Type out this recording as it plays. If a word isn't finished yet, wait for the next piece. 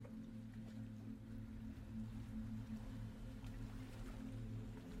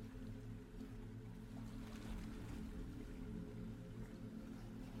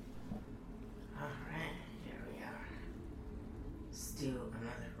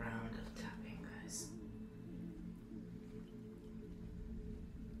round of tapping, guys.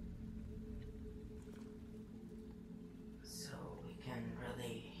 So we can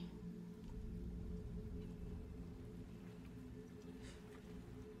really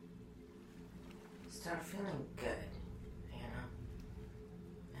start feeling good,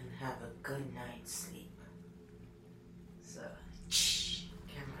 and have a good night's sleep. So,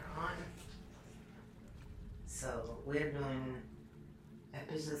 camera on. So, we're doing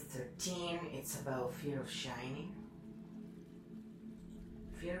episode 13. It's about fear of shining.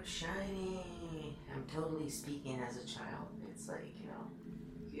 Fear of shining. I'm totally speaking as a child. It's like,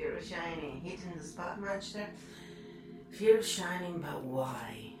 fear of shining. Hitting the spot much there? Fear of shining, but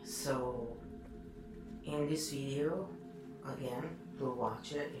why? So, in this video, again, go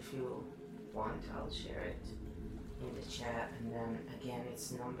watch it if you want. I'll share it in the chat. And then, again,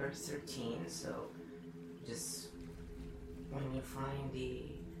 it's number 13. So, just when you find the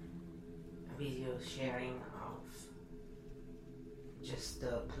video sharing of just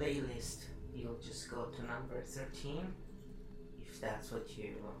the playlist, you'll just go to number 13 if that's what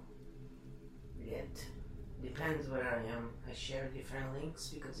you get. Depends where I am. I share different links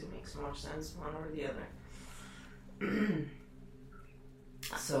because it makes more sense one or the other.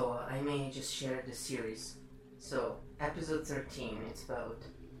 So I may just share the series. So episode 13, it's about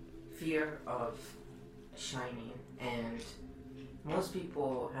fear of shining, and most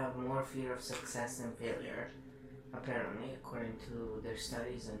people have more fear of success than failure, apparently, according to their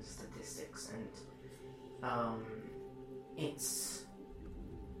studies and statistics. And it's,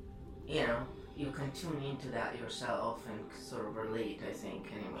 you can tune into that yourself and sort of relate. I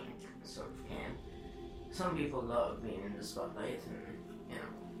think anyone sort of can. Some people love being in the spotlight, and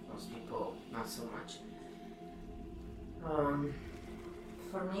most people not so much.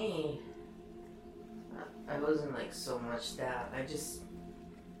 For me, I wasn't like so much that.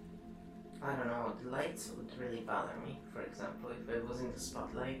 I don't know, the lights would really bother me. For example, if I was in the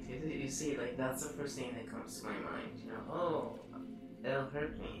spotlight, you see, like, that's the first thing that comes to my mind. Oh, it'll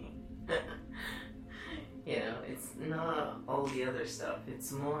hurt me. It's not all the other stuff.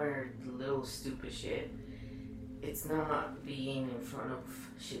 It's more little stupid shit. It's not being in front of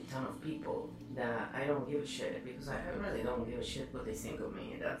a shit ton of people that I don't give a shit, because I really don't give a shit what they think of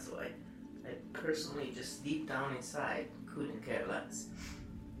me. That's why I personally just deep down inside couldn't care less.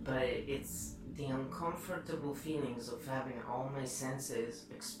 But it's the uncomfortable feelings of having all my senses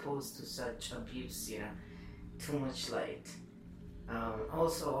exposed to such abuse, too much light.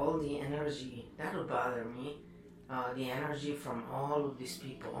 Also, all the energy, that would bother me. The energy from all of these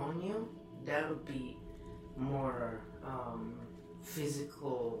people on you, that would be more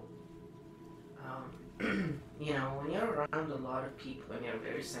physical. When you're around a lot of people and you're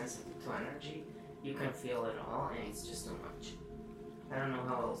very sensitive to energy, you can feel it all, and it's just too much. I don't know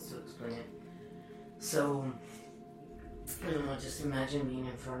how else to explain it. So, just imagine being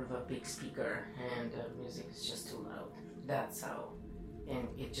in front of a big speaker and the music is just too loud. That's how, and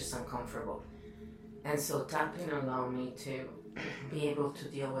it's just uncomfortable. And so tapping allowed me to be able to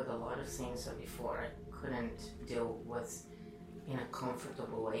deal with a lot of things that before I couldn't deal with in a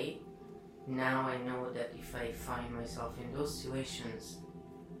comfortable way. Now I know that if I find myself in those situations,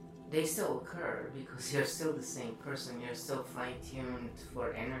 they still occur because you're still the same person, you're still fine-tuned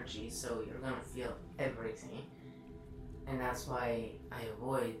for energy, so you're gonna feel everything. And that's why I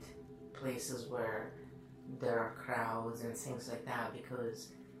avoid places where there are crowds and things like that, because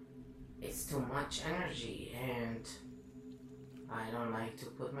it's too much energy, and I don't like to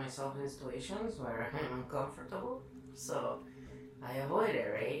put myself in situations where I'm uncomfortable, so I avoid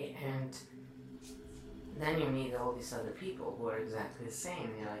it, right? And then you meet all these other people who are exactly the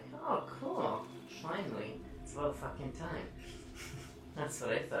same. You're like, oh, cool, finally, it's about fucking time. That's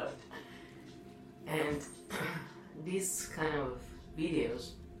what I thought. And these kind of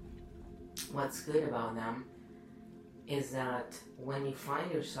videos, what's good about them is that when you find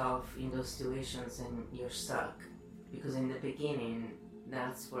yourself in those situations and you're stuck, because in the beginning,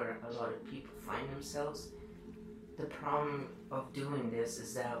 that's where a lot of people find themselves. The problem of doing this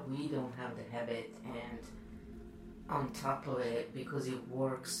is that we don't have the habit, and on top of it, because it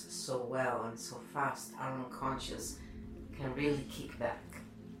works so well and so fast, our unconscious can really kick back,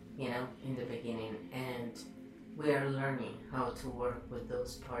 in the beginning. And we are learning how to work with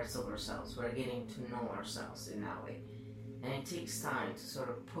those parts of ourselves. We're getting to know ourselves in that way. And it takes time to sort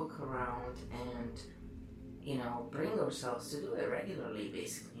of poke around and, bring ourselves to do it regularly,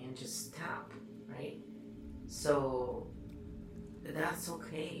 basically, and just tap, right? So that's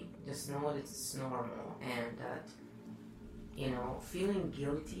okay. Just know that it's normal, and that, feeling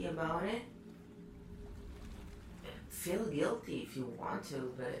guilty about it, feel guilty if you want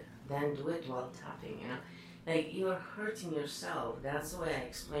to, but then do it while tapping, you know? Like, you're hurting yourself. That's the way I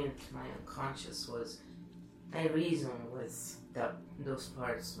explained it to my unconscious, was I reason with those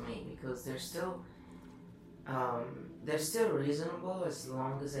parts to me, because they're still reasonable as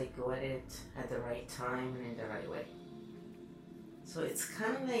long as I go at it at the right time and in the right way. So it's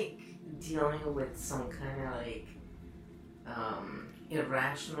kind of like dealing with some kind of like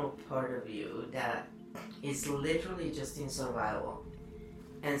irrational part of you that is literally just in survival.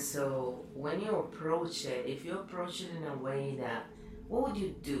 And so when you approach it, if you approach it in a way that, what would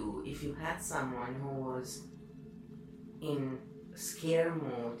you do if you had someone who was in scare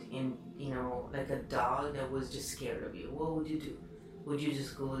mode, in, you know, like a dog that was just scared of you? What would you do? Would you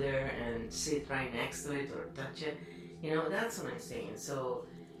just go there and sit right next to it or touch it? You know, that's what I'm saying. So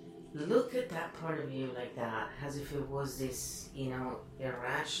look at that part of you like that, as if it was this, you know,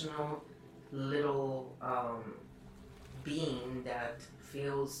 irrational little being that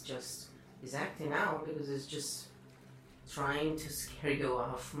feels just is acting out because it's just trying to scare you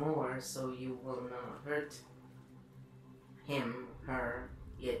off more so you will not hurt him, her,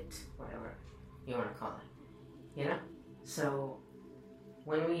 it, whatever you want to call it, you know? So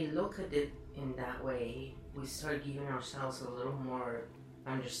when we look at it in that way, we start giving ourselves a little more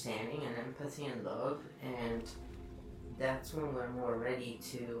understanding and empathy and love, and that's when we're more ready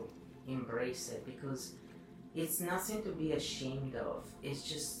to embrace it, because it's nothing to be ashamed of. It's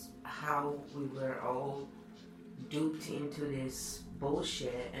just how we were all duped into this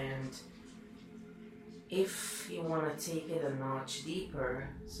bullshit. And if you want to take it a notch deeper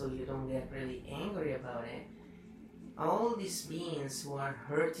so you don't get really angry about it, all these beings who are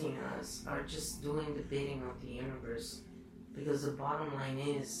hurting us are just doing the bidding of the universe, because the bottom line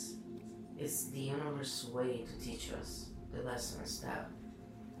is, it's the universe's way to teach us the lessons that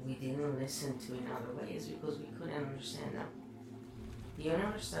we didn't listen to in other ways because we couldn't understand them. The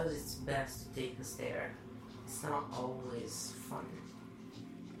universe does its best to take us there. It's not always fun,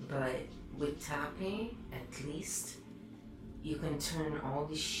 but with tapping, at least you can turn all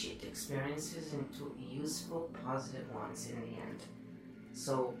these shit experiences into useful, positive ones in the end.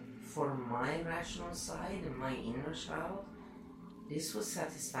 So for my rational side and my inner child, this was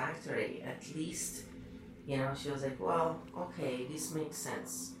satisfactory. At least, you know, she was like, well, okay, this makes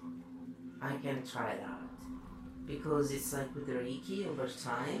sense. I can try that. Because it's like with the Reiki, over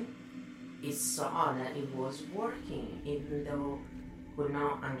time, it saw that it was working, even though could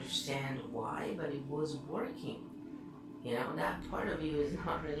not understand why, but it was working. You know, that part of you is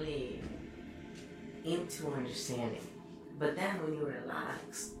not really into understanding. But then when you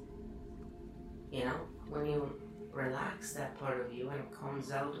relax, you know, when you relax that part of you and it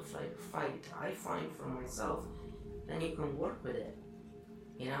comes out of like a fight, I find for myself, then you can work with it.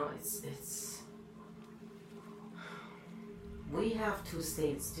 You know, it's we have two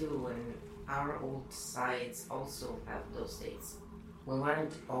states too, and our old sides also have those states. We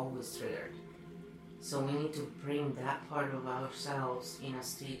weren't always triggered. So we need to bring that part of ourselves in a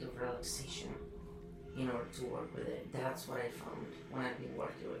state of relaxation in order to work with it. That's what I found when I've been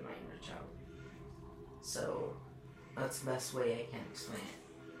working with my inner child. So that's the best way I can explain it.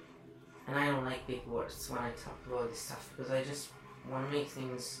 And I don't like big words when I talk about this stuff, because I just want to make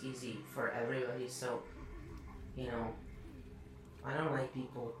things easy for everybody. So, you know, I don't like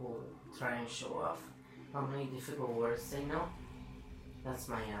people who try and show off how many difficult words they know. That's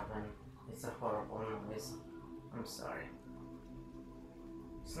my oven. It's a horrible noise. I'm sorry.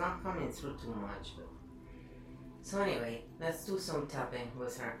 It's not coming through too much, but... So anyway, let's do some tapping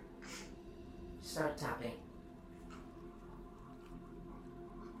with her. Start tapping.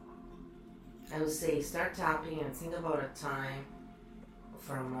 I would say start tapping and think about a time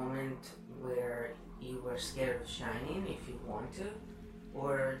for a moment where you were scared of shining, if you want to,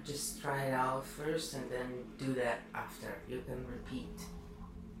 or just try it out first and then do that after. You can repeat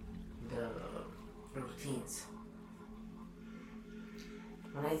the routines.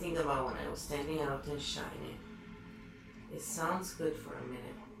 When I think about when I was standing out and shining, it sounds good for a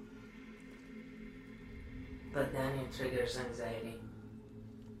minute, but then it triggers anxiety,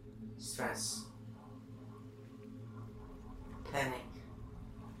 stress, panic.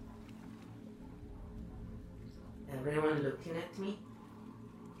 Everyone looking at me,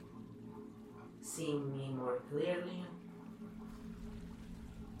 seeing me more clearly,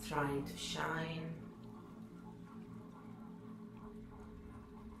 trying to shine.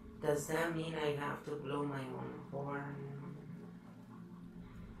 Does that mean I have to blow my own horn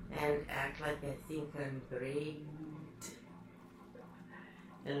and act like I think I'm great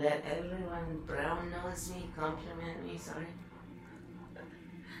and let everyone brown nose me, compliment me? Sorry.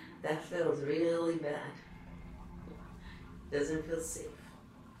 That feels really bad. Doesn't feel safe.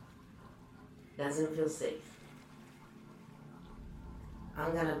 Doesn't feel safe.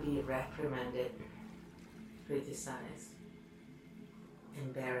 I'm gonna be reprimanded, criticized,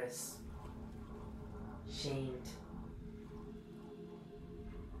 embarrassed, shamed.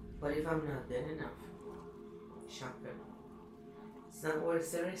 What if I'm not good enough? Shocker. It's not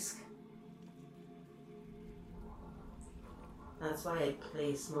worth the risk. That's why I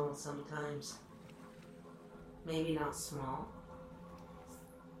play small sometimes. Maybe not small,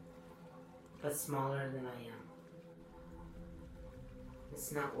 but smaller than I am.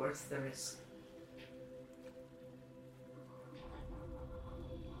 It's not worth the risk.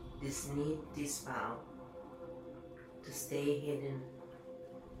 This need, this vow to stay hidden,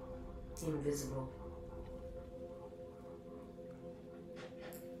 invisible,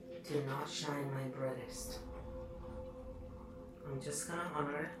 to not shine my brightest. I'm just gonna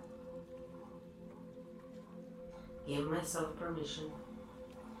honor it. Give myself permission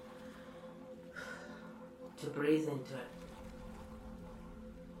to breathe into it.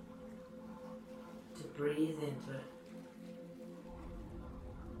 To breathe into it.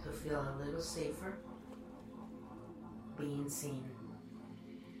 To feel a little safer being seen.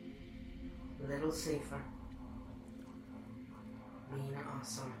 A little safer being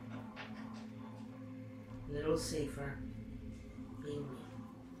awesome. A little safer being me.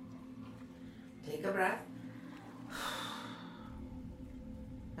 Take a breath.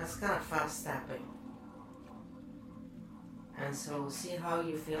 That's kind of fast tapping. And so see how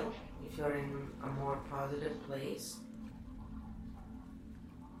you feel if you're in a more positive place.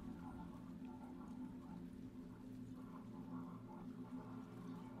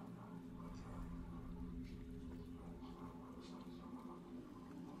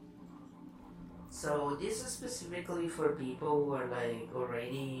 So this is specifically for people who are like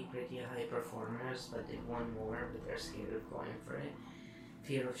already pretty high performers, but they want more, but they're scared of going for it.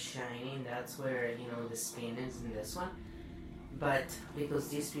 Fear of shining, that's where, you know, the spin is in this one. But because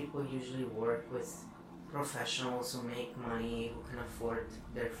these people usually work with professionals who make money, who can afford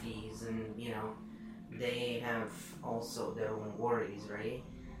their fees, and, you know, they have also their own worries, right?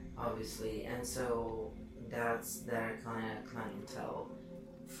 Obviously. And so that's their kind of clientele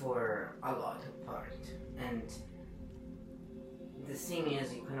for a lot of part. And the thing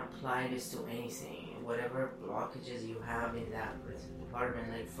is, you can apply this to anything, whatever blockages you have in that department.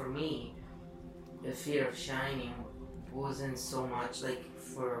 Like for me, the fear of shining wasn't so much like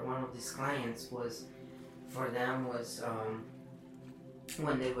for one of these clients was, for them was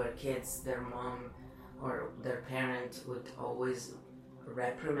when they were kids, their mom or their parent would always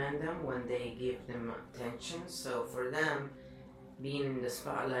reprimand them when they give them attention. So for them, being in the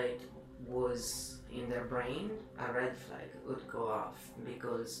spotlight was in their brain, a red flag would go off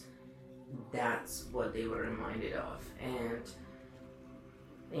because that's what they were reminded of. And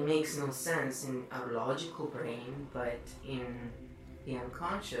it makes no sense in our logical brain, but in the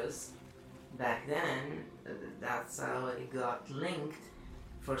unconscious, back then, that's how it got linked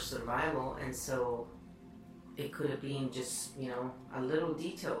for survival. And so it could have been just, you know, a little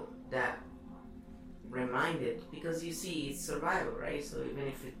detail that reminded, because you see, it's survival, right? So even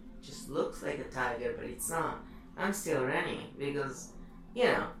if it just looks like a tiger, but it's not, I'm still running because, you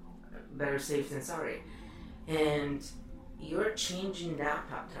know, better safe than sorry. And you're changing that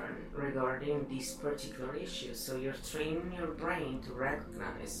pattern regarding these particular issues. So you're training your brain to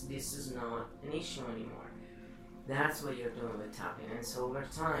recognize this is not an issue anymore. That's what you're doing with tapping. And so over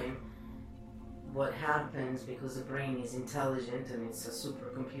time, what happens, because the brain is intelligent and it's a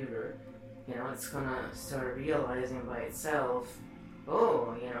supercomputer, you know, it's gonna start realizing by itself,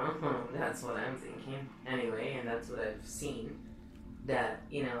 oh, you know, that's what I'm thinking anyway, and that's what I've seen, that,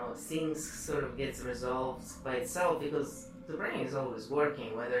 you know, things sort of gets resolved by itself because the brain is always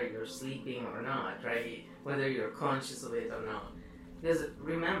working, whether you're sleeping or not, right? Whether you're conscious of it or not. Because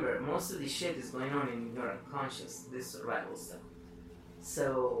remember, most of this shit is going on in your unconscious, this survival stuff.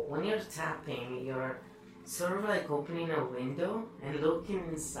 So when you're tapping, you're sort of like opening a window and looking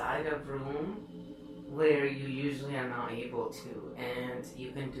inside a room where you usually are not able to, and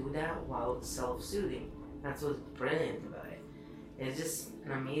you can do that while self-soothing. That's what's brilliant about it. It's just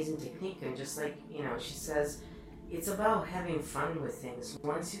an amazing technique, and just like, you know, she says, it's about having fun with things.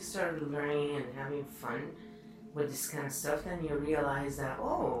 Once you start learning and having fun with this kind of stuff, then you realize that,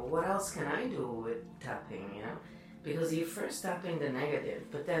 oh, what else can I do with tapping, you know? Because you first tap in the negative,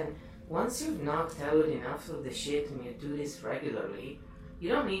 but then once you've knocked out enough of the shit and you do this regularly, you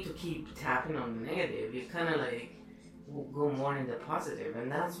don't need to keep tapping on the negative. You kind of like go more in the positive,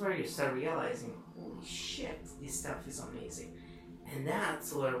 and that's where you start realizing, holy shit, this stuff is amazing. And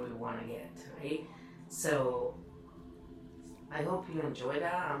that's where we want to get, right? So I hope you enjoy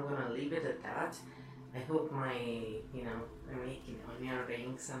that. I'm gonna leave it at that. I hope my, I'm making onion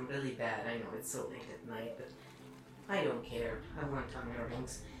rings. I'm really bad. I know it's so late at night, but I don't care. I want onion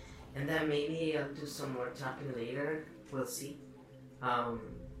rings. And then maybe I'll do some more tapping later. We'll see. And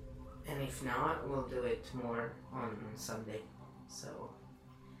if not, we'll do it more on Sunday. So,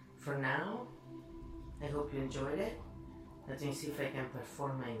 for now, I hope you enjoyed it. Let me see if I can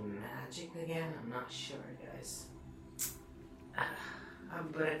perform my magic again. I'm not sure, guys.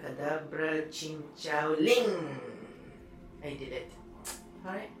 Abracadabra, ching chow ling! I did it.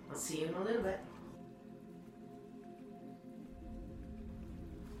 Alright, I'll see you in a little bit.